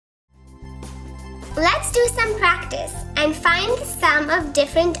Let's do some practice and find the sum of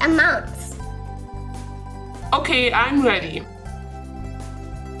different amounts. Okay, I'm ready.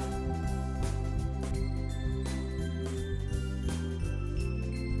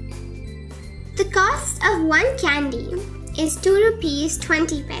 The cost of one candy is 2 rupees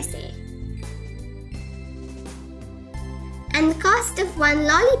 20 paise. And the cost of one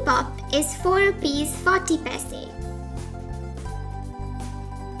lollipop is 4 rupees 40 paise.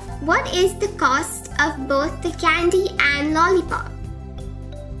 What is the cost of both the candy and lollipop?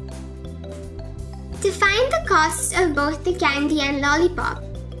 To find the cost of both the candy and lollipop,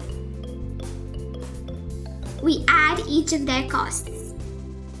 we add each of their costs.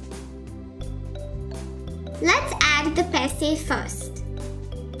 Let's add the paise first.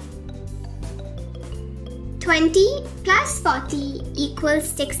 20 plus 40 equals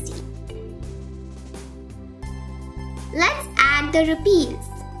 60. Let's add the rupees.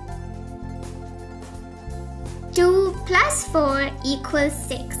 2 plus 4 equals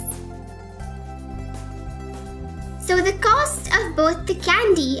 6. So the cost of both the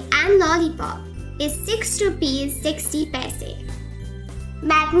candy and lollipop is 6 rupees 60 paise.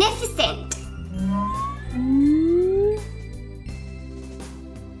 Magnificent!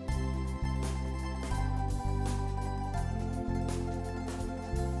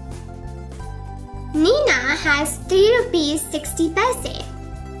 Nina has 3 rupees 60 paise.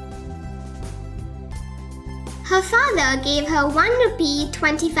 Her father gave her 1 rupee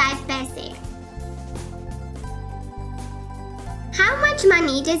 25 paise. How much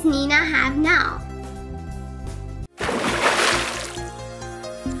money does Nina have now?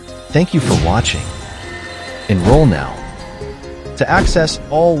 Thank you for watching. Enroll now. To access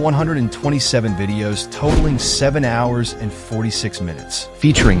all 127 videos totaling 7 hours and 46 minutes,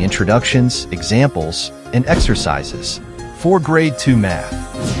 featuring introductions, examples, and exercises for Grade 2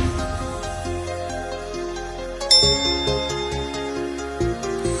 Math.